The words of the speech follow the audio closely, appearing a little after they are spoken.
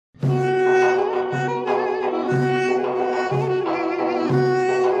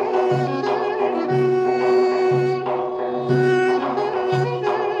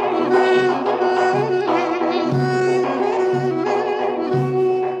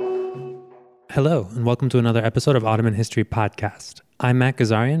Hello, and welcome to another episode of Ottoman History Podcast. I'm Matt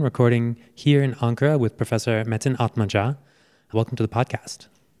Gazarian, recording here in Ankara with Professor Metin Atmaca. Welcome to the podcast.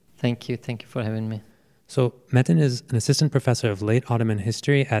 Thank you for having me. So, Metin is an assistant professor of late Ottoman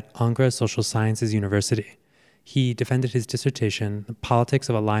history at Ankara Social Sciences University. He defended his dissertation, The Politics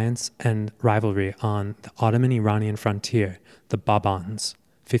of Alliance and Rivalry on the Ottoman-Iranian Frontier, the Babans,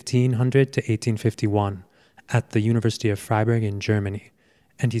 1500 to 1851, at the University of Freiburg in Germany,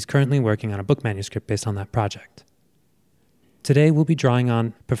 and he's currently working on a book manuscript based on that project. Today, we'll be drawing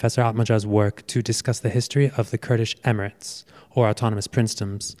on Professor Atmaca's work to discuss the history of the Kurdish emirates, or autonomous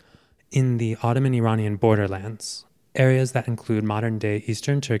princedoms, in the Ottoman-Iranian borderlands, areas that include modern-day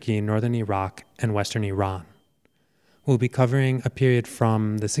eastern Turkey, northern Iraq, and western Iran. We'll be covering a period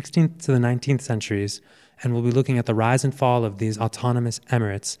from the 16th to the 19th centuries, and we'll be looking at the rise and fall of these autonomous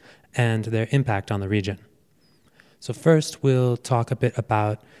emirates and their impact on the region. So first, we'll talk a bit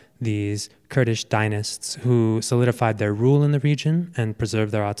about these Kurdish dynasts who solidified their rule in the region and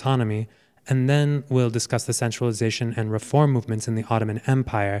preserved their autonomy, and then we'll discuss the centralization and reform movements in the Ottoman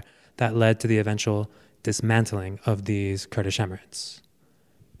Empire that led to the eventual dismantling of these Kurdish emirates.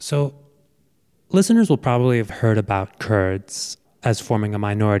 So, listeners will probably have heard about Kurds as forming a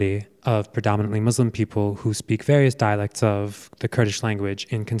minority of predominantly Muslim people who speak various dialects of the Kurdish language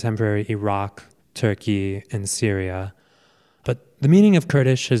in contemporary Iraq, Turkey, and Syria. But the meaning of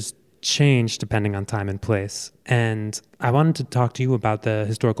Kurdish has changed depending on time and place. And I wanted to talk to you about the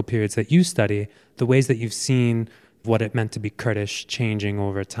historical periods that you study, the ways that you've seen what it meant to be Kurdish changing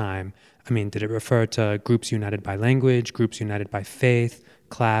over time. I mean, did it refer to groups united by language, groups united by faith,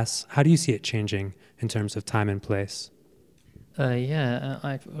 class? How do you see it changing in terms of time and place?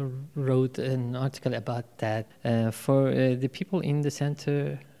 I wrote an article about that. For the people in the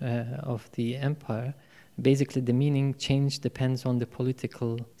center of the empire, basically the meaning change depends on the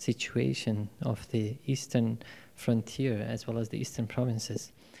political situation of the eastern frontier as well as the eastern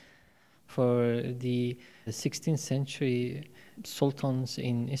provinces. For the 16th century sultans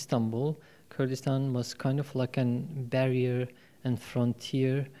in Istanbul, Kurdistan was kind of like a barrier and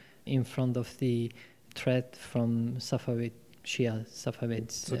frontier in front of the threat from Shia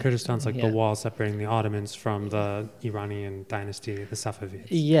Safavids. So Kurdistan's like the wall separating the Ottomans from the Iranian dynasty, the Safavids.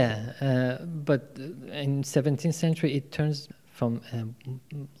 But in 17th century it turns from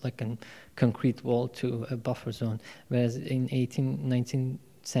like a concrete wall to a buffer zone, whereas in 19th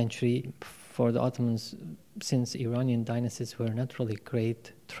century for the Ottomans, since Iranian dynasties were not really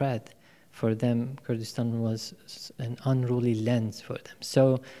great threat for them, Kurdistan was an unruly land for them.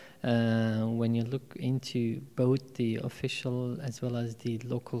 So when you look into both the official as well as the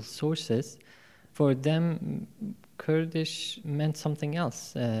local sources, for them, Kurdish meant something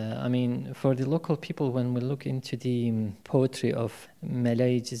else. For the local people, when we look into the poetry of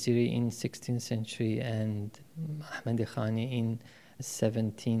Malay Jaziri in 16th century and Ahmad Khani in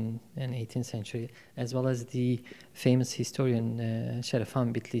 17th and 18th century, as well as the famous historian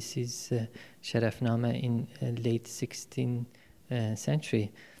Sharafan Bitlisi's Sharafnama in late 16th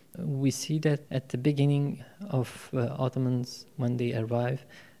century, we see that at the beginning of Ottomans, when they arrived,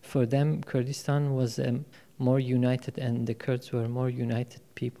 for them Kurdistan was more united, and the Kurds were more united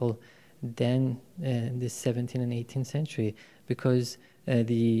people than the 17th and 18th century, because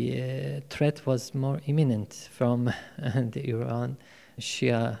the threat was more imminent from the Iran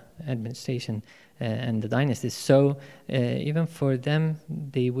Shia administration and the dynasties. So even for them,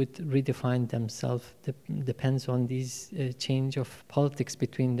 they would redefine themselves. Depends on these change of politics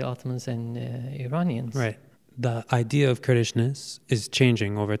between the Ottomans and Iranians. Right. The idea of Kurdishness is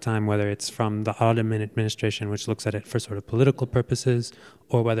changing over time, whether it's from the Ottoman administration, which looks at it for sort of political purposes,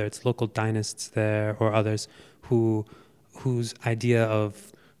 or whether it's local dynasts there or others whose idea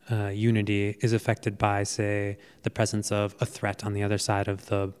of unity is affected by, say, the presence of a threat on the other side of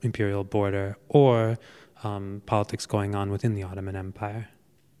the imperial border, or politics going on within the Ottoman Empire.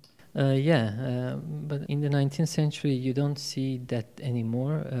 But in the 19th century, you don't see that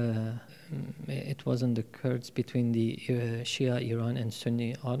anymore. It wasn't the Kurds between the Shia Iran and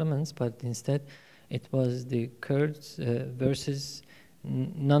Sunni Ottomans, but instead it was the Kurds versus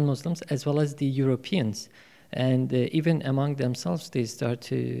non-Muslims as well as the Europeans. And even among themselves, they start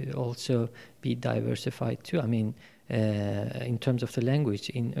to also be diversified too. In terms of the language,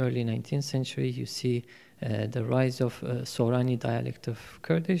 in early 19th century, you see the rise of Sorani dialect of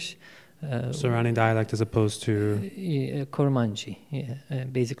Kurdish. Sorani dialect as opposed to?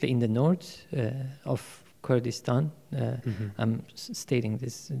 Kurmanji, basically in the north of Kurdistan. I'm stating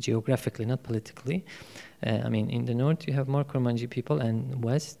this geographically, not politically. In the north, you have more Kurmanji people, and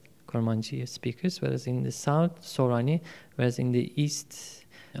west, Kurmanji speakers, whereas in the south, Sorani, whereas in the east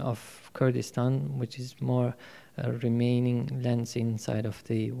of Kurdistan, which is more remaining lands inside of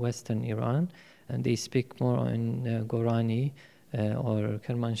the western Iran, and they speak more in Gorani or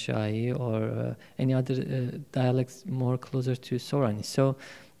Kermanshah or any other dialects more closer to Sorani. So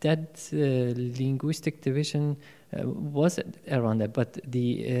that linguistic division was around that, but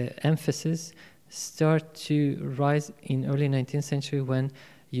the emphasis start to rise in early 19th century when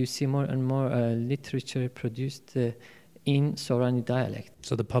you see more and more literature produced in Sorani dialect.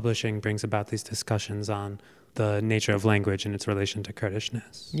 So the publishing brings about these discussions on the nature of language and its relation to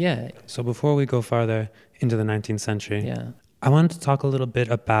Kurdishness. Yeah. So before we go farther into the 19th century, Yeah. I wanted to talk a little bit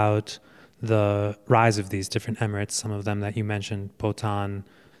about the rise of these different emirates, some of them that you mentioned, Botan,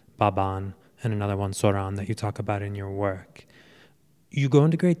 Baban, and another one, Soran, that you talk about in your work. You go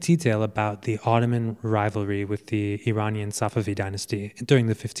into great detail about the Ottoman rivalry with the Iranian Safavid dynasty. During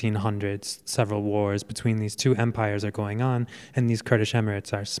the 1500s, several wars between these two empires are going on, and these Kurdish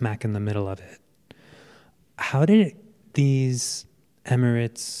emirates are smack in the middle of it. How did these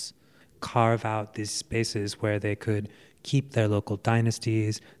emirates carve out these spaces where they could keep their local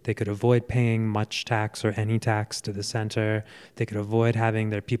dynasties, they could avoid paying much tax or any tax to the center, they could avoid having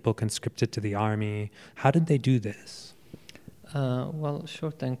their people conscripted to the army? How did they do this? Well,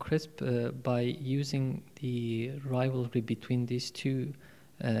 short and crisp, by using the rivalry between these two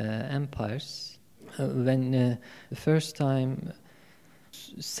empires. When the first time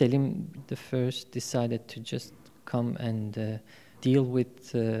Selim I decided to just come and deal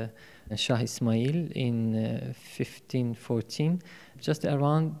with Shah Ismail in 1514, just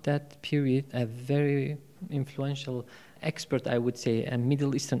around that period, a very influential expert, I would say, a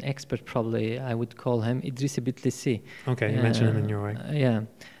Middle Eastern expert probably, I would call him, Idris Bitlisi. Okay, you mentioned him in your work.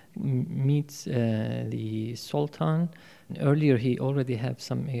 Meets the Sultan. Earlier, he already has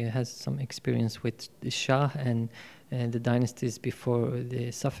some experience with the Shah and the dynasties before the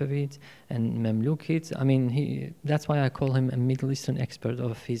Safavids and Mamlukids. I mean, that's why I call him a Middle Eastern expert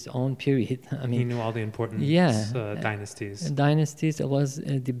of his own period. I mean, he knew all the important dynasties. Dynasties was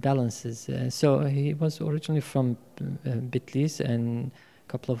the balances. So he was originally from Bitlis, and a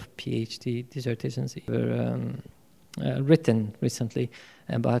couple of PhD dissertations were written recently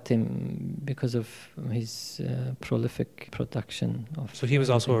about him because of his prolific production of. So he was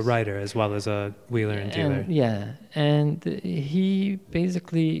also a writer as well as a wheeler and dealer. And he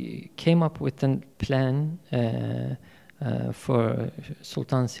basically came up with a plan for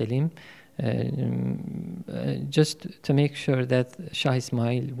Sultan Selim, just to make sure that Shah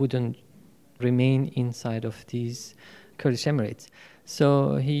Ismail wouldn't remain inside of these Kurdish emirates.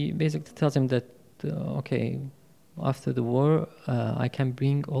 So he basically tells him that, after the war, I can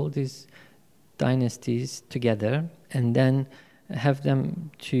bring all these dynasties together and then have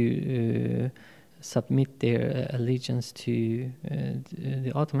them to submit their allegiance to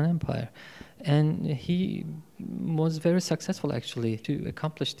the Ottoman Empire. And he was very successful, actually, to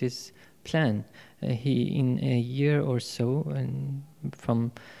accomplish this plan. In a year or so, and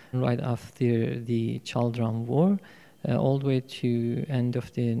from right after the Chaldran War, all the way to end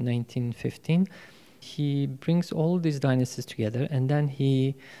of the 1915, he brings all these dynasties together, and then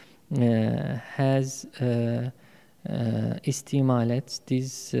he has istimalets,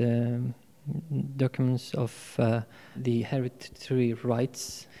 these documents of the hereditary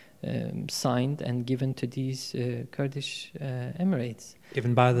rights signed and given to these Kurdish emirates.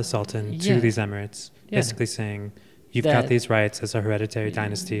 Given by the Sultan to these emirates, basically saying, you've got these rights as a hereditary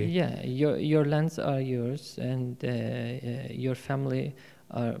dynasty. Yeah, your lands are yours, and your family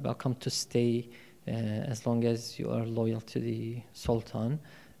are welcome to stay as long as you are loyal to the Sultan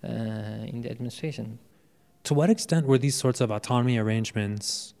in the administration. To what extent were these sorts of autonomy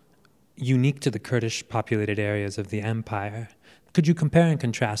arrangements unique to the Kurdish populated areas of the empire? Could you compare and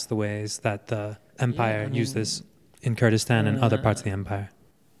contrast the ways that the empire used this in Kurdistan and other parts of the empire?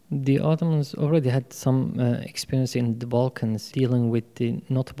 The Ottomans already had some experience in the Balkans dealing with the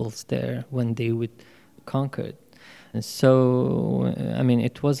notables there when they would conquer. So,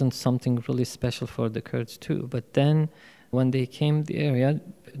 it wasn't something really special for the Kurds too. But then when they came to the area,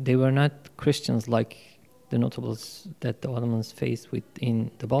 they were not Christians like the notables that the Ottomans faced with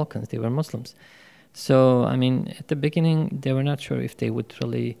in the Balkans. They were Muslims. So, at the beginning, they were not sure if they would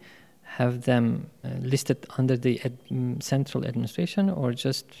really have them listed under the central administration or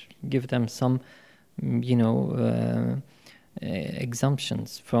just give them some,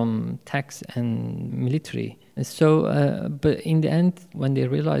 exemptions from tax and military. So, but in the end, when they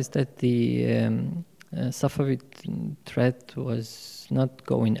realized that the Safavid threat was not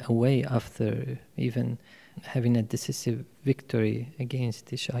going away after even having a decisive victory against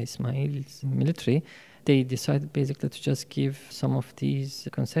the Shah Ismail's military, they decided basically to just give some of these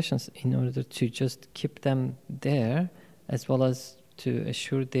concessions in order to just keep them there, as well as to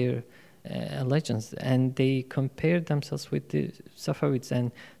assure their allegiance. And they compared themselves with the Safavids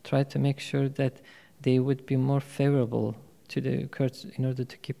and tried to make sure that they would be more favorable to the Kurds in order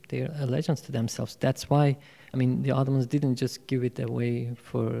to keep their allegiance to themselves. That's why, I mean, the Ottomans didn't just give it away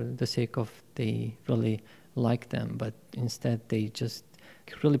for the sake of they really like them, but instead they just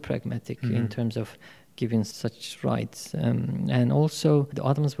really pragmatic in terms of giving such rights. And also the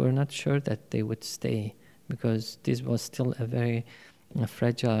Ottomans were not sure that they would stay, because this was still a very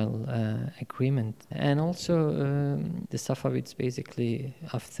fragile agreement. And also the Safavids, basically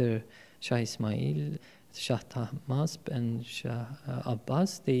after Shah Ismail, Shah Tahmasp and Shah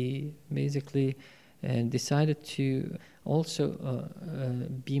Abbas, they basically decided to also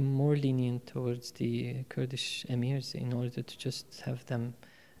be more lenient towards the Kurdish emirs in order to just have them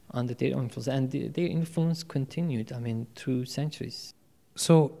under their influence. And their influence continued, I mean, through centuries.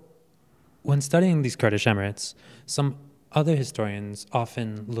 So when studying these Kurdish emirates, some other historians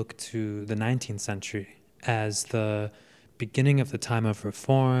often look to the 19th century as the beginning of the time of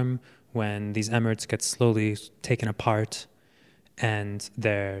reform, when these emirates get slowly taken apart and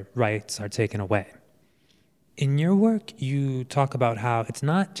their rights are taken away. In your work, you talk about how it's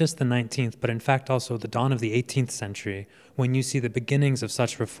not just the 19th, but in fact also the dawn of the 18th century, when you see the beginnings of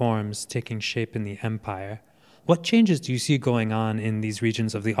such reforms taking shape in the empire. What changes do you see going on in these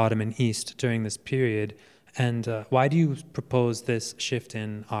regions of the Ottoman East during this period, and why do you propose this shift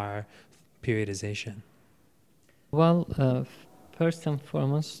in our periodization? Well, first and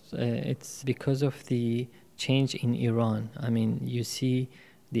foremost, it's because of the change in Iran. I mean, you see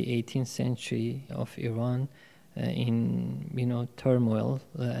the 18th century of Iran in turmoil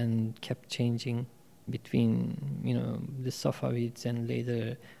and kept changing between the Safavids and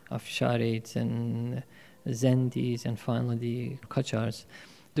later Afsharids and Zendis and finally the Qajars.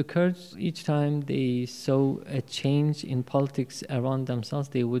 The Kurds, each time they saw a change in politics around themselves,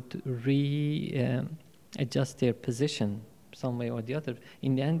 they would adjust their position some way or the other.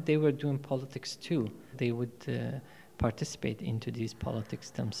 In the end, they were doing politics too. They would participate into these politics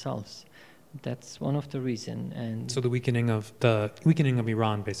themselves. That's one of the reasons. And so the weakening of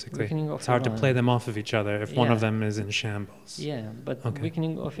Iran, basically. It's hard Iran. To play them off of each other if one of them is in shambles. Yeah, but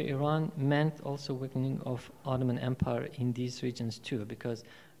weakening of Iran meant also weakening of Ottoman Empire in these regions too, because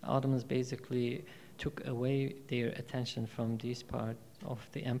Ottomans basically took away their attention from this part of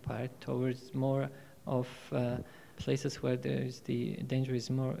the empire towards more of places where the danger is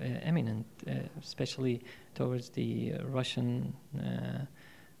more imminent, especially towards the Russian,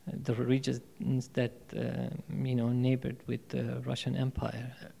 the regions that neighbored with the Russian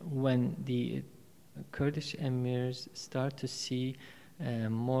Empire. When the Kurdish emirs start to see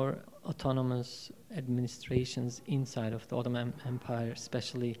more autonomous administrations inside of the Ottoman Empire,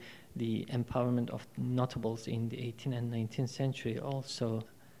 especially the empowerment of notables in the 18th and 19th century also.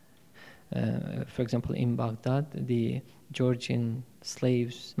 For example, in Baghdad, the Georgian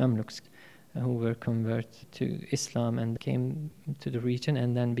slaves, Mamluks, who were converted to Islam and came to the region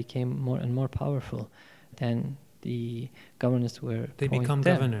and then became more and more powerful. Then the governors were They become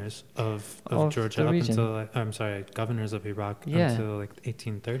governors of Georgia up until, governors of Iraq until like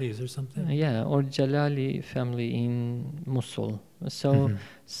 1830s or something? Or Jalali family in Mosul. So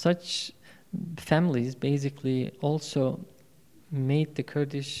such families basically also made the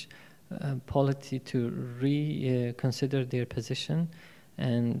Kurdish polity to reconsider their position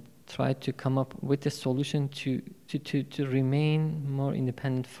and try to come up with a solution to remain more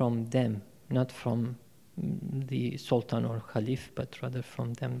independent from them, not from the Sultan or Caliph, but rather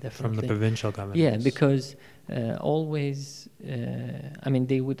from them, definitely. From the provincial governors. Yeah, because always,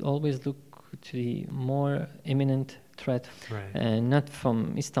 they would always look to the more imminent threat, not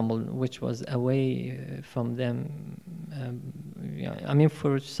from Istanbul, which was away from them.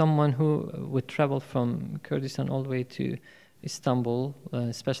 For someone who would travel from Kurdistan all the way to Istanbul,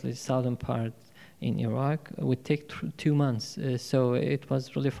 especially the southern part in Iraq, would take 2 months. So it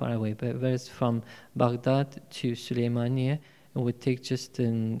was really far away. But whereas from Baghdad to Süleymaniye, it would take just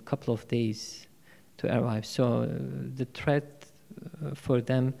a couple of days to arrive. So the threat for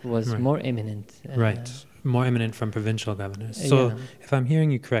them was more imminent. More imminent from provincial governors. So if I'm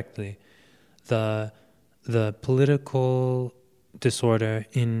hearing you correctly, the political disorder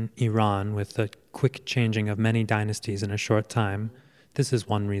in Iran with the quick changing of many dynasties in a short time, this is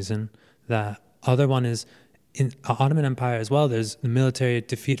one reason. The other one is in Ottoman Empire as well, there's the military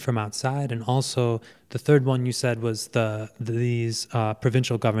defeat from outside, and also the third one you said was these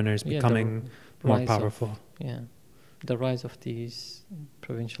provincial governors becoming more powerful. The rise of these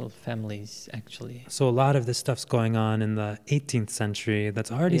provincial families, actually. So a lot of this stuff's going on in the 18th century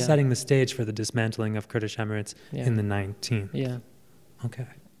that's already setting the stage for the dismantling of Kurdish emirates in the 19th. Yeah. Okay.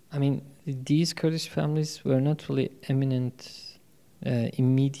 I mean, these Kurdish families were not really eminent,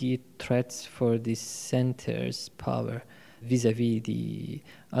 immediate threats for the center's power vis-a-vis the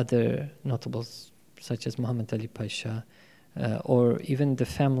other notables such as Muhammad Ali Pasha, or even the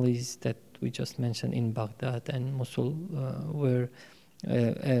families that we just mentioned in Baghdad and Mosul, where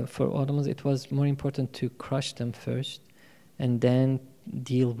for Ottomans it was more important to crush them first and then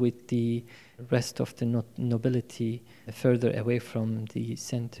deal with the rest of the nobility further away from the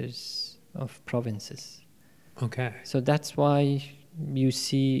centers of provinces. Okay. So that's why you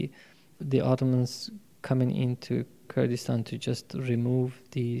see the Ottomans coming into Kurdistan to just remove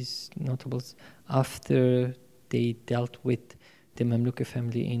these notables after they dealt with the Mamluk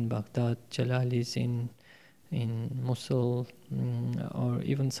family in Baghdad, Jalalis in Mosul, or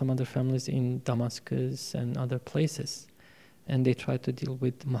even some other families in Damascus and other places. And they tried to deal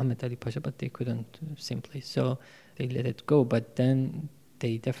with Muhammad Ali Pasha, but they couldn't simply. So they let it go. But then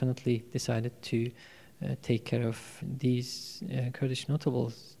they definitely decided to take care of these Kurdish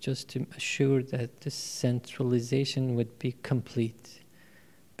notables just to assure that the centralization would be complete.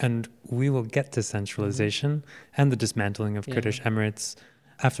 And we will get to centralization and the dismantling of Kurdish emirates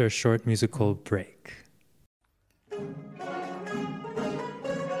after a short musical break.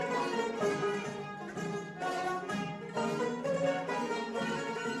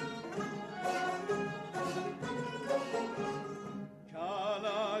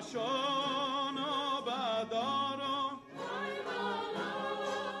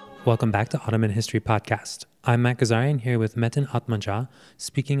 Welcome back to Ottoman History Podcast. I'm Matt Gazarian here with Metin Atmaca,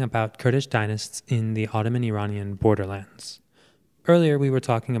 speaking about Kurdish dynasts in the Ottoman-Iranian borderlands. Earlier, we were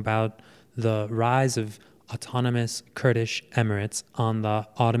talking about the rise of autonomous Kurdish emirates on the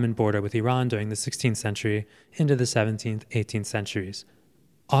Ottoman border with Iran during the 16th century into the 17th, 18th centuries.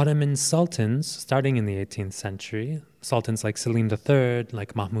 Ottoman sultans, starting in the 18th century, sultans like Selim III,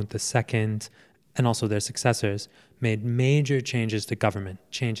 like Mahmud II, and also their successors, made major changes to government,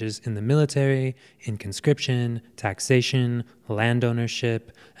 changes in the military, in conscription, taxation, land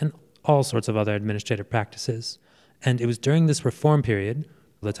ownership, and all sorts of other administrative practices. And it was during this reform period,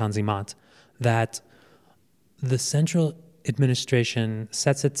 the Tanzimat, that the central administration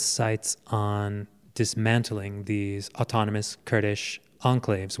sets its sights on dismantling these autonomous Kurdish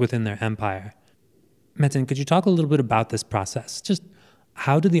enclaves within their empire. Metin, could you talk a little bit about this process? Just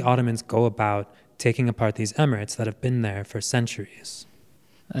how did the Ottomans go about taking apart these emirates that have been there for centuries?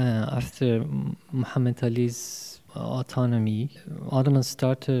 After Muhammad Ali's autonomy, Ottomans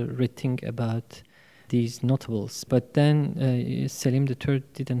started to rethink about these notables. But then Selim III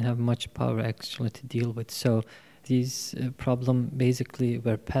didn't have much power actually to deal with. So these problems basically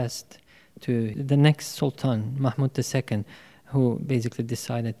were passed to the next Sultan, Mahmud II, who basically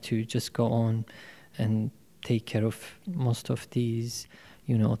decided to just go on and take care of most of these,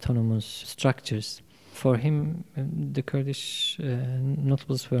 autonomous structures. For him, the Kurdish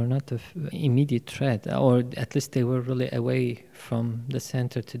notables were not an immediate threat, or at least they were really away from the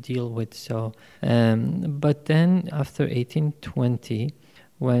center to deal with. So, but then after 1820,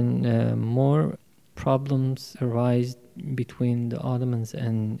 when more problems arise between the Ottomans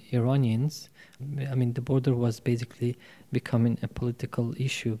and Iranians, the border was basically becoming a political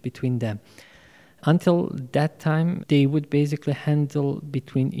issue between them. Until that time, they would basically handle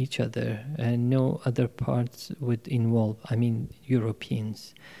between each other, and no other parts would involve,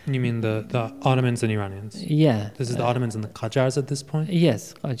 Europeans. You mean the Ottomans and Iranians? Yeah. This is the Ottomans and the Qajars at this point?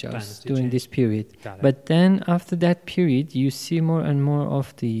 Yes, Qajars, during this period. Got it. But then after that period, you see more and more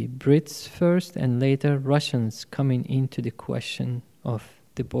of the Brits first, and later Russians coming into the question of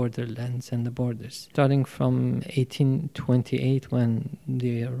the borderlands and the borders. Starting from 1828, when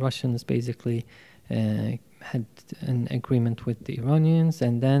the Russians basically had an agreement with the Iranians,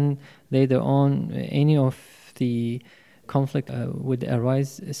 and then later on any of the conflict would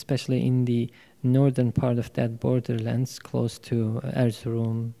arise, especially in the northern part of that borderlands close to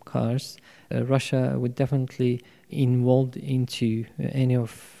Erzurum, Kars. Russia would definitely involved into any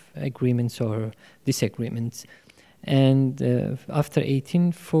of agreements or disagreements. And after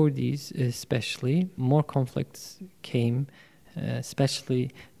 1840s especially, more conflicts came,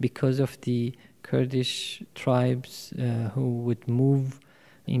 especially because of the Kurdish tribes who would move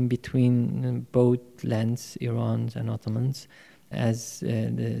in between both lands, Iran and Ottomans, as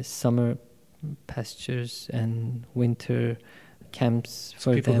the summer pastures and winter camps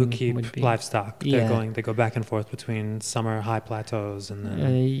So for people them who keep would be livestock, they go back and forth between summer high plateaus and then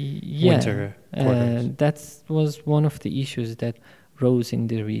winter quarters. That was one of the issues that rose in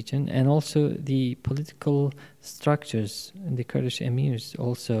the region, and also the political structures. The Kurdish emirs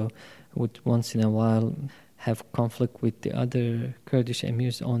also would once in a while have conflict with the other Kurdish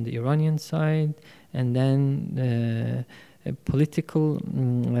emirs on the Iranian side, and then a political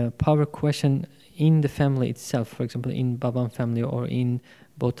power question in the family itself. For example, in Baban family or in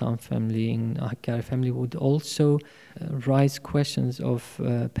Botan family, in Hakkari family, would also raise questions of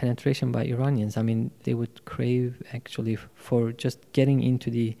penetration by Iranians. I mean, they would crave actually for just getting into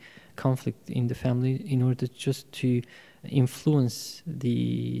the conflict in the family in order just to influence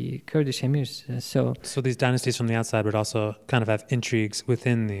the Kurdish emirs. So these dynasties from the outside would also kind of have intrigues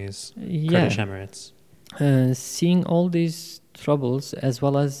within these Kurdish emirates. Seeing all these troubles, as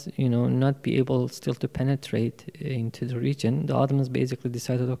well as not be able still to penetrate into the region, the Ottomans basically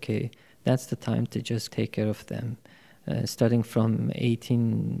decided, okay, that's the time to just take care of them. Starting from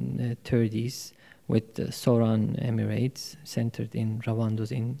 1830s with the Soran Emirates centered in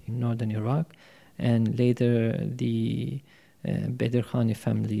Ravandus in northern Iraq, and later the Bedr Khani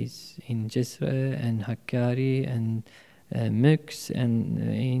families in Jisr and Hakkari and Mux, and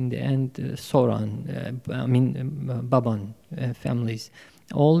in the end Soran, Baban families.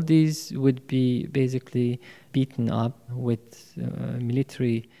 All these would be basically beaten up with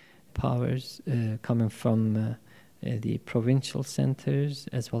military powers coming from the provincial centers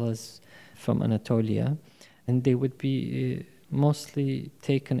as well as from Anatolia, and they would be mostly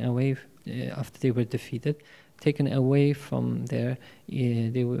taken away after they were defeated, taken away from there.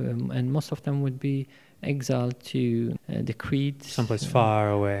 And most of them would be exiled to the Crete, someplace far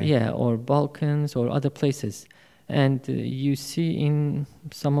away. Yeah, or Balkans or other places. And you see in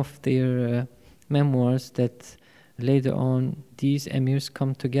some of their memoirs that later on these emirs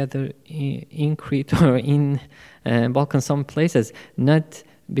come together in Crete or in Balkans, some places, not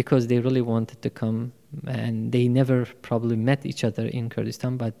because they really wanted to come, and they never probably met each other in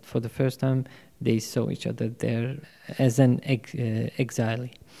Kurdistan, but for the first time they saw each other there as an exile.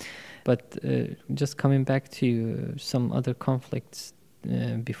 But just coming back to some other conflicts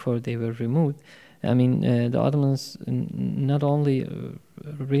before they were removed, I mean, the Ottomans not only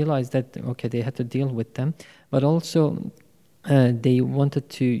realized that, okay, they had to deal with them, but also they wanted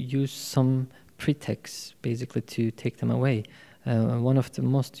to use some pretext basically to take them away. One of the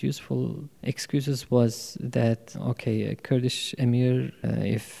most useful excuses was that, okay, a Kurdish emir,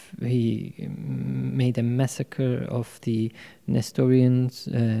 if he made a massacre of the Nestorians,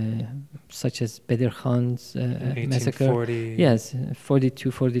 such as Bedr Khan's massacre, yes,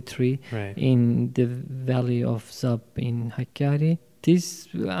 42, 43, right, in the valley of Zab in Hakkari.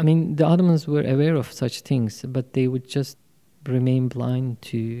 The Ottomans were aware of such things, but they would just remain blind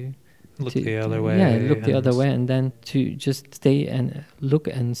to look the other way. Yeah, look the other way, and then to just stay and look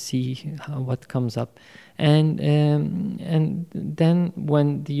and see what comes up. And then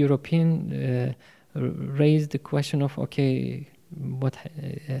when the European raised the question of, okay, what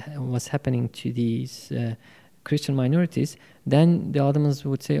was happening to these Christian minorities, then the Ottomans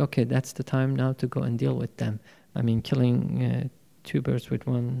would say, okay, that's the time now to go and deal with them. I mean, killing two birds with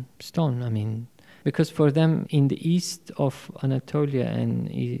one stone. I mean, because for them in the east of Anatolia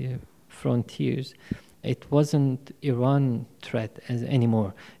and frontiers, it wasn't Iran threat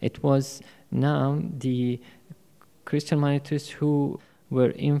anymore. It was now the Christian minorities who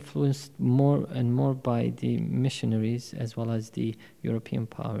were influenced more and more by the missionaries as well as the European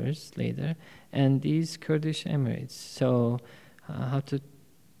powers later, and these Kurdish emirates. So how to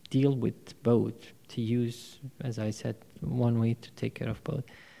deal with both, to use, as I said, one way to take care of both.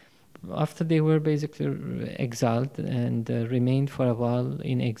 After they were basically exiled and remained for a while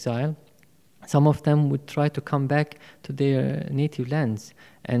in exile, some of them would try to come back to their native lands,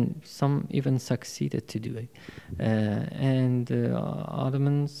 and some even succeeded to do it.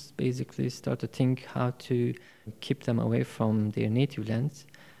 Ottomans basically started to think how to keep them away from their native lands,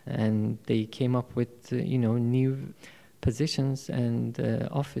 and they came up with new positions and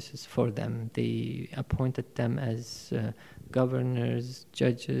offices for them. They appointed them as governors,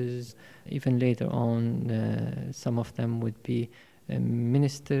 judges. Even later on, some of them would be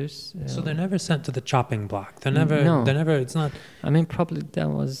ministers. So they're never sent to the chopping block. They're never. It's not. I mean, probably that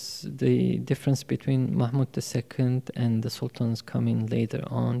was the difference between Mahmud II and the sultans coming later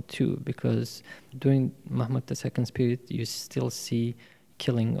on too, because during Mahmud II's period, you still see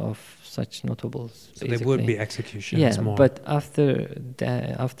killing of such notables. So they would be executions. Yeah, more. But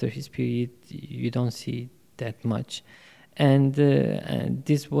after his period, you don't see that much. And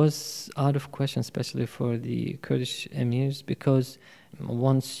this was out of question, especially for the Kurdish emirs, because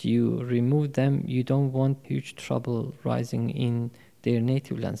once you remove them, you don't want huge trouble rising in their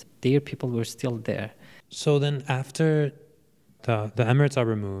native lands. Their people were still there. So then after the emirates are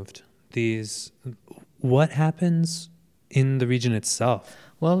removed, what happens in the region itself?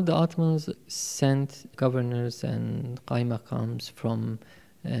 Well, the Ottomans sent governors and qaimaqams from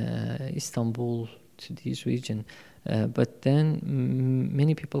Istanbul to this region. But then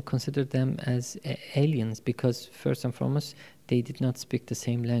many people considered them as aliens because, first and foremost, they did not speak the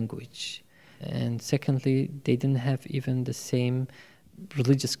same language. And secondly, they didn't have even the same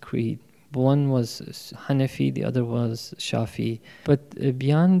religious creed. One was Hanafi, the other was Shafi. But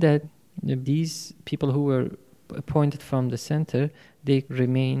beyond that, these people who were appointed from the center, they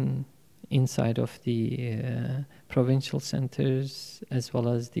remain inside of the provincial centers as well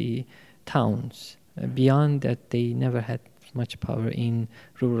as the towns. Beyond that, they never had much power in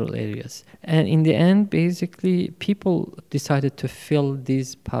rural areas. And in the end, basically, people decided to fill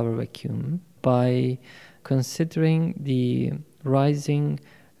this power vacuum by considering the rising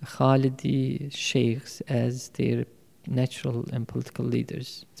Khalidi sheikhs as their natural and political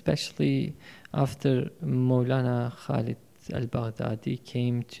leaders, especially after Maulana Khalid al-Baghdadi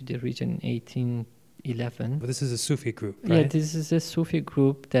came to the region in 1811. But this is a Sufi group, right? Yeah, this is a Sufi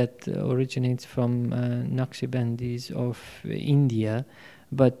group that originates from Naqshbandis of India,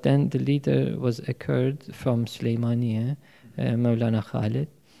 but then the leader was a Kurd from Sulaymaniya, Maulana Khalid.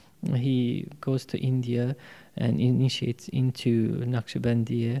 He goes to India and initiates into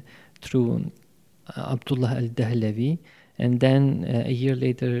Naqshbandiya through Abdullah al-Dahlavi, and then a year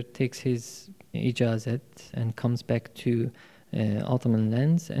later takes his ijazat and comes back to Ottoman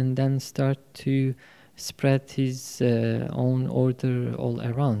lands, and then start to spread his own order all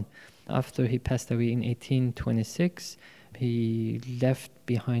around. After he passed away in 1826, he left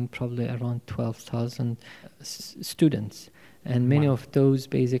behind probably around 12,000 students. And many of those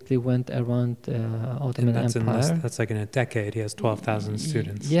basically went around Ottoman Empire. That's like in a decade, he has 12,000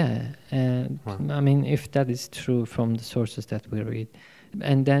 students. Yeah. I mean, if that is true from the sources that we read.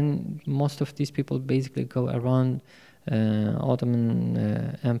 And then most of these people basically go around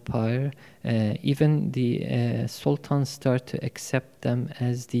Ottoman Empire. Even the sultans start to accept them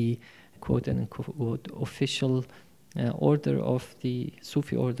as the quote-unquote official order of the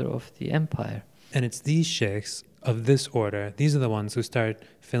Sufi order of the empire. And it's these sheikhs of this order, these are the ones who start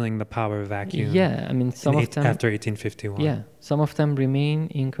filling the power vacuum. Yeah, I mean, some of them after 1851. Yeah, some of them remain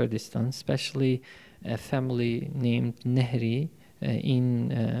in Kurdistan, especially a family named Nehri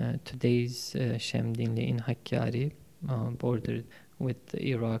in today's Shemdinli in Hakkari, bordered with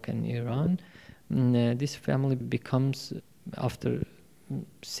Iraq and Iran. This family becomes, after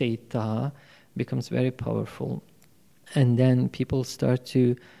Sayyid Taha, becomes very powerful, and then people start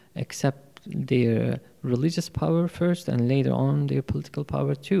to accept their religious power first and later on their political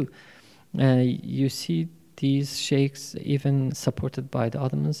power too. You see these sheikhs even supported by the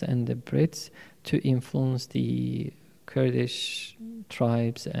Ottomans and the Brits to influence the Kurdish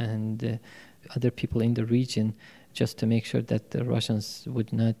tribes and other people in the region, just to make sure that the Russians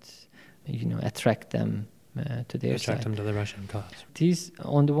would not, attract them to their side. Attract them to the Russian cause. This,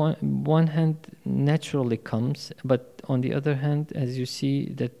 on the one hand, naturally comes, but on the other hand, as you see,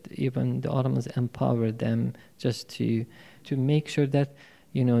 that even the Ottomans empower them just to make sure that,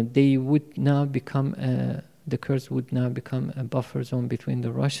 they would now become, the Kurds would now become a buffer zone between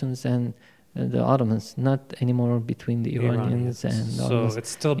the Russians and the Ottomans, not anymore between the Iranians and the Ottomans. So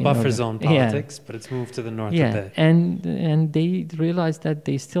it's still buffer zone politics, but it's moved to the north a bit. And they realized that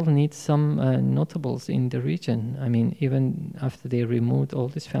they still need some notables in the region. I mean, even after they removed all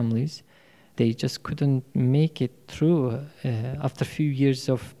these families, they just couldn't make it through after a few years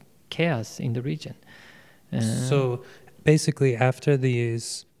of chaos in the region. So basically, after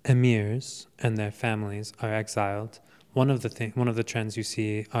these emirs and their families are exiled, one of the trends you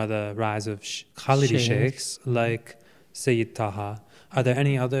see are the rise of Khalidi sheikhs like Sayyid Taha. Are there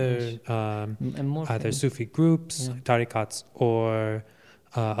any other either Sufi groups, tariqats, or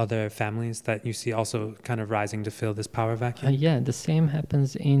other families that you see also kind of rising to fill this power vacuum? The same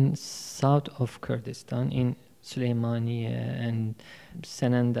happens in south of Kurdistan, in Sulaymaniya and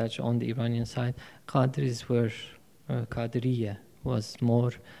Sanandaj on the Iranian side. Qadiriya was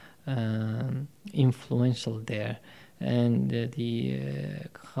more influential there. And the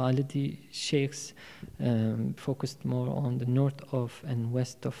Khalidi sheikhs focused more on the north of and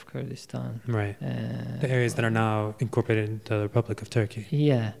west of Kurdistan. Right. The areas that are now incorporated into the Republic of Turkey.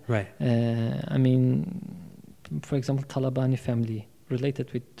 Yeah. Right. I mean, for example, Talabani family,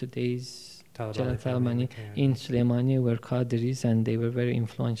 related with today's Talabani in Suleymaniye were Qadiris, and they were very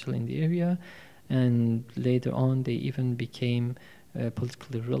influential in the area. And later on, they even became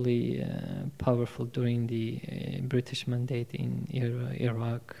politically really powerful during the British mandate in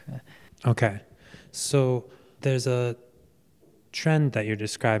Iraq. Okay. So there's a trend that you're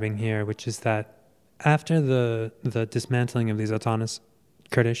describing here, which is that after the dismantling of these autonomous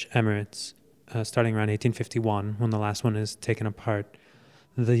Kurdish emirates, starting around 1851, when the last one is taken apart,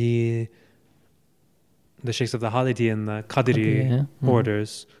 the sheikhs of the Halidi and the Qadiri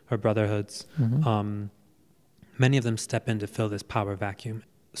orders or brotherhoods, many of them step in to fill this power vacuum.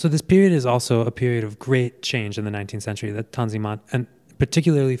 So this period is also a period of great change in the 19th century, the Tanzimat, and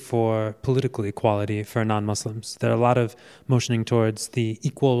particularly for political equality for non-Muslims. There are a lot of motioning towards the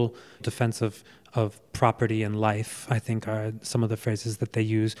equal defense of property and life, I think, are some of the phrases that they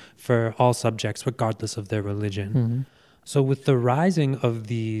use for all subjects, regardless of their religion. So with the rising of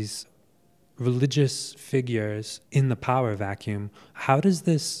these religious figures in the power vacuum, how does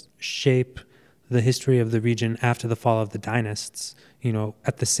this shape the history of the region after the fall of the dynasts? You know,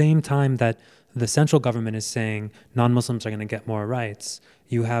 at the same time that the central government is saying non-Muslims are going to get more rights,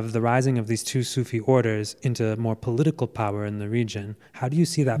 you have the rising of these two Sufi orders into more political power in the region. How do you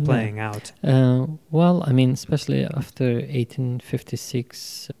see that playing out? Well, I mean, especially after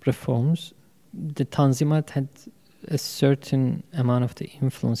 1856 reforms, the Tanzimat had a certain amount of the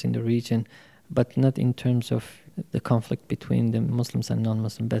influence in the region, but not in terms of the conflict between the Muslims and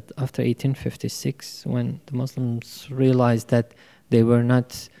non-Muslims. But after 1856, when the Muslims realized that they were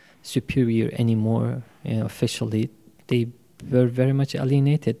not superior anymore, officially, they were very much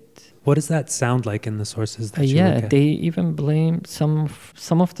alienated. What does that sound like in the sources that you look at? They even blame some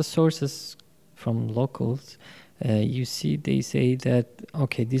of the sources from locals. You see, they say that,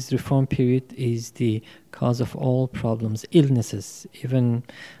 okay, this reform period is the cause of all problems, illnesses, even...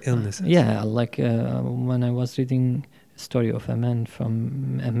 Illnesses? Like when I was reading a story of a man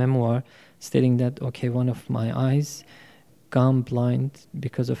from a memoir stating that, okay, one of my eyes gone blind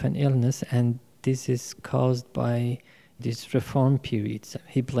because of an illness, and this is caused by these reform periods.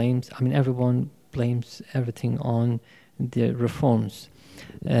 He blames, I mean, everyone blames everything on the reforms.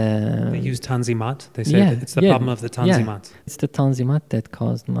 They use Tanzimat. They say that it's the problem of the Tanzimat. Yeah, it's the Tanzimat that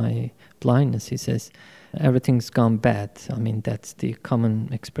caused my blindness, he says. Everything's gone bad. I mean, that's the common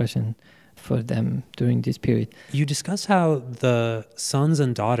expression for them during this period. You discuss how the sons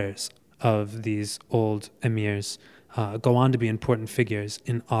and daughters of these old emirs go on to be important figures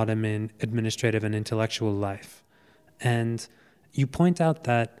in Ottoman administrative and intellectual life. And you point out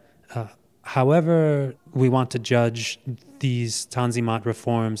that however we want to judge these Tanzimat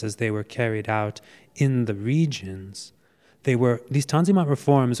reforms as they were carried out in the regions, these Tanzimat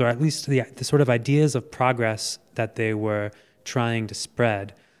reforms, or at least the sort of ideas of progress that they were trying to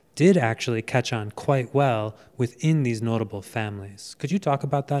spread, did actually catch on quite well within these notable families. Could you talk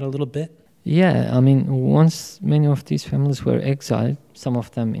about that a little bit? Yeah, I mean, once many of these families were exiled, some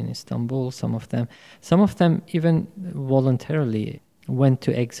of them in Istanbul, some of them even voluntarily went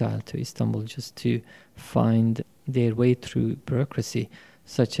to exile to Istanbul just to find their way through bureaucracy,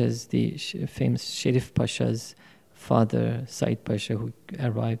 such as the famous Sherif Pasha's father, Said Pasha, who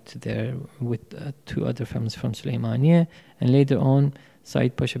arrived there with two other families from Suleymaniye, and later on,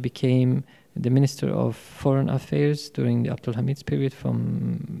 Said Pasha became the Minister of Foreign Affairs during the Abdul Hamid's period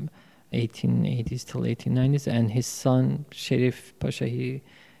from 1880s till 1890s, and his son Sherif Pasha, he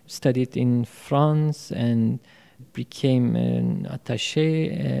studied in France and became an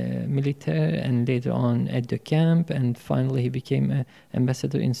attaché militaire, and later on aide de camp, and finally he became an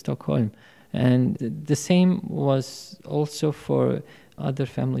ambassador in Stockholm. And the same was also for other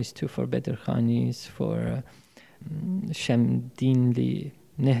families too, for Bedr Khanis, for Shamdinli,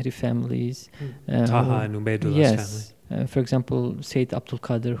 Nehri families. Taha and Ubaidullah's family. For example, Sayyid Abdul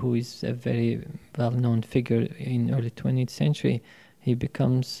Qadir, who is a very well-known figure in early 20th century, he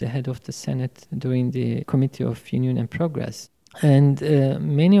becomes the head of the Senate during the Committee of Union and Progress. And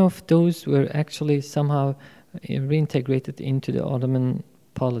many of those were actually somehow reintegrated into the Ottoman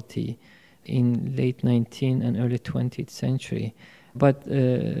polity in late 19th and early 20th century. But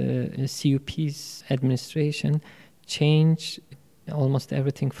CUP's administration changed almost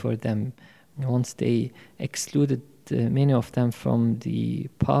everything for them. Once they excluded many of them from the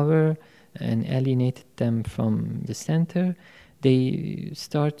power and alienated them from the center, they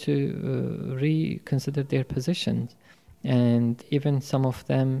start to reconsider their positions. And even some of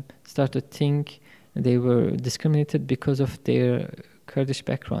them start to think they were discriminated because of their Kurdish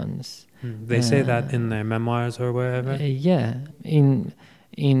backgrounds. They say that in their memoirs or wherever? In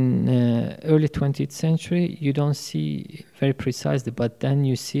early 20th century, you don't see very precisely, but then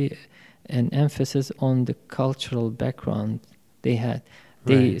you see an emphasis on the cultural background they had.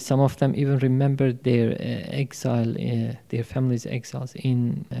 Some of them even remembered their exile, their families' exiles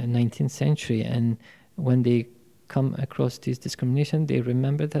in 19th century, and when they come across this discrimination, they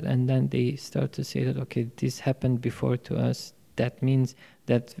remember that, and then they start to say that, okay, this happened before to us. That means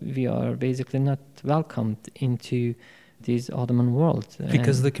that we are basically not welcomed into this Ottoman world.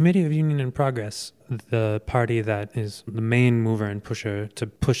 Because the Committee of Union and Progress, the party that is the main mover and pusher to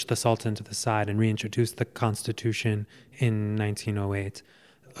push the Sultan to the side and reintroduce the constitution in 1908,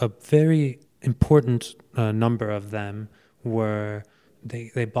 a very important number of them were,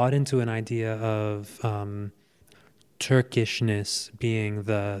 they bought into an idea of Turkishness being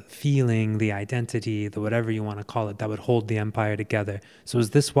the feeling, the identity, the whatever you want to call it, that would hold the empire together. So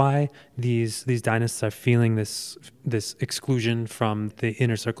is this why these dynasts are feeling this exclusion from the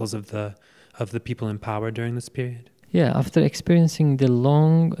inner circles of the people in power during this period? Yeah, after experiencing the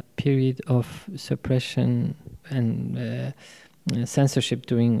long period of suppression and censorship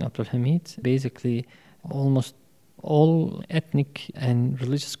during Abdul Hamid, basically almost all ethnic and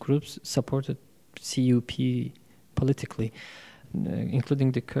religious groups supported CUP politically,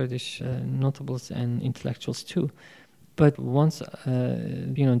 including the Kurdish notables and intellectuals too. But once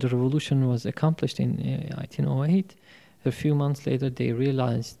the revolution was accomplished in 1908, a few months later they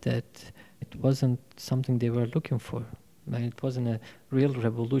realized that it wasn't something they were looking for. It wasn't a real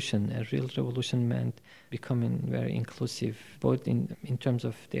revolution. A real revolution meant becoming very inclusive, both in terms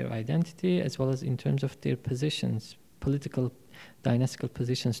of their identity as well as in terms of their positions, political, dynastical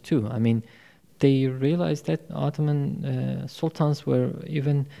positions too. I mean, they realized that Ottoman sultans were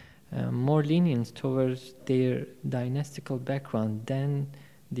even more lenient towards their dynastical background than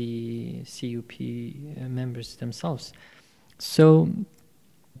the CUP members themselves. So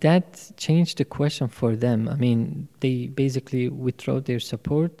that changed the question for them. I mean, they basically withdrew their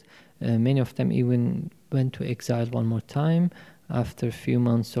support. Many of them even went to exile one more time after a few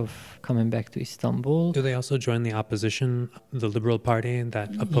months of coming back to Istanbul. Do they also join the opposition, the Liberal Party that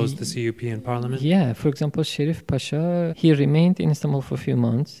opposed the CUP in parliament? Yeah, for example, Sherif Pasha, he remained in Istanbul for a few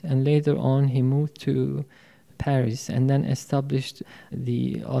months, and later on he moved to Paris and then established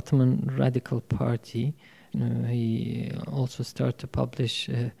the Ottoman Radical Party. He also started to publish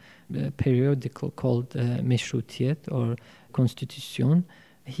a periodical called Meşrutiyet or Constitution.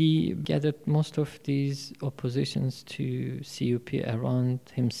 He gathered most of these oppositions to CUP around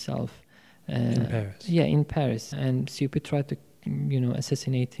himself. In Paris? Yeah, in Paris. And CUP tried to,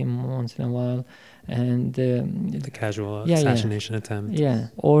 assassinate him once in a while. And the casual assassination attempt. Yeah,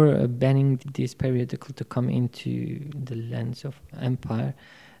 or banning this periodical to come into the lands of empire.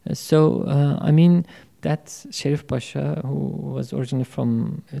 That's Sherif Pasha, who was originally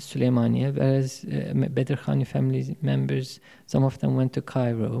from Süleymaniye, whereas Bedr Khani family members, some of them went to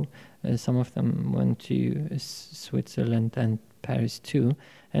Cairo, some of them went to Switzerland and Paris too,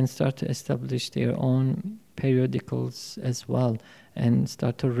 and start to establish their own periodicals as well, and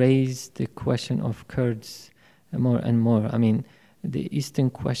start to raise the question of Kurds more and more. I mean, the Eastern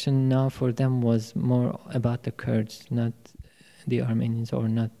question now for them was more about the Kurds, not the Armenians or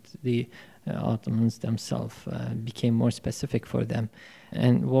not the Ottomans themselves, became more specific for them.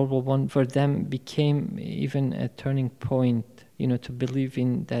 And World War I for them became even a turning point, to believe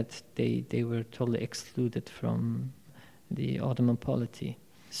in that they were totally excluded from the Ottoman polity.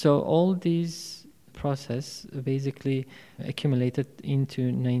 So all these process basically accumulated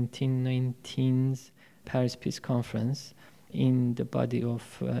into 1919's Paris Peace Conference in the body of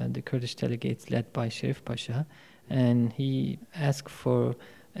the Kurdish delegates led by Sherif Pasha, and he asked for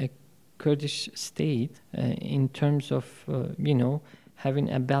a Kurdish state in terms of,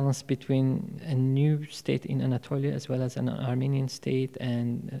 having a balance between a new state in Anatolia as well as an Armenian state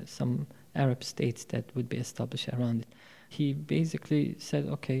and some Arab states that would be established around it. He basically said,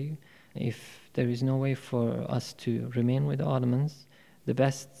 okay, if there is no way for us to remain with the Ottomans, the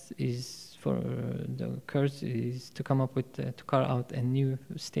best is for the Kurds is to come up with, to carve out a new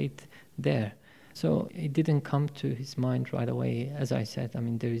state there. So it didn't come to his mind right away. As I said,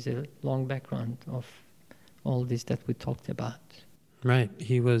 there is a long background of all this that we talked about. Right.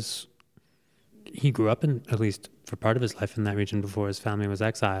 He grew up in, at least for part of his life, in that region before his family was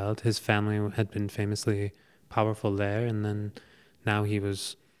exiled. His family had been famously powerful there, and then now he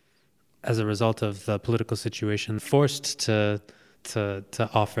was, as a result of the political situation, forced to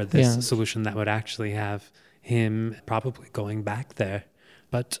offer this solution that would actually have him probably going back there.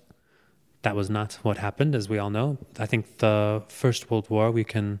 But that was not what happened, as we all know. I think the First World War, we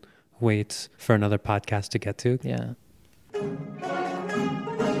can wait for another podcast to get to. Yeah.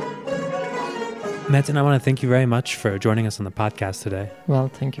 Metin, I want to thank you very much for joining us on the podcast today. Well,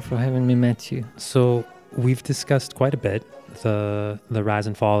 thank you for having me, Matthew. So we've discussed quite a bit the rise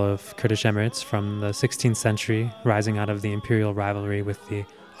and fall of Kurdish emirates from the 16th century, rising out of the imperial rivalry with the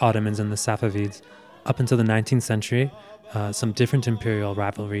Ottomans and the Safavids, up until the 19th century, some different imperial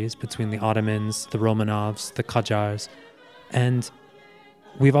rivalries between the Ottomans, the Romanovs, the Qajars, and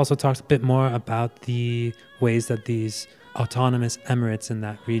we've also talked a bit more about the ways that these autonomous emirates in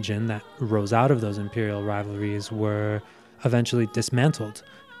that region that rose out of those imperial rivalries were eventually dismantled,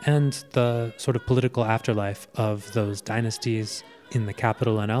 and the sort of political afterlife of those dynasties in the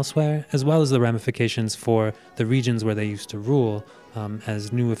capital and elsewhere, as well as the ramifications for the regions where they used to rule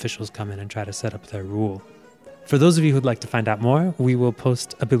as new officials come in and try to set up their rule. For those of you who'd like to find out more, we will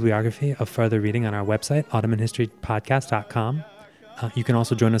post a bibliography of further reading on our website, ottomanhistorypodcast.com. You can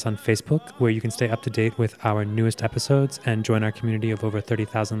also join us on Facebook, where you can stay up to date with our newest episodes and join our community of over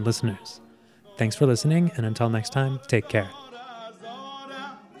 30,000 listeners. Thanks for listening, and until next time, take care.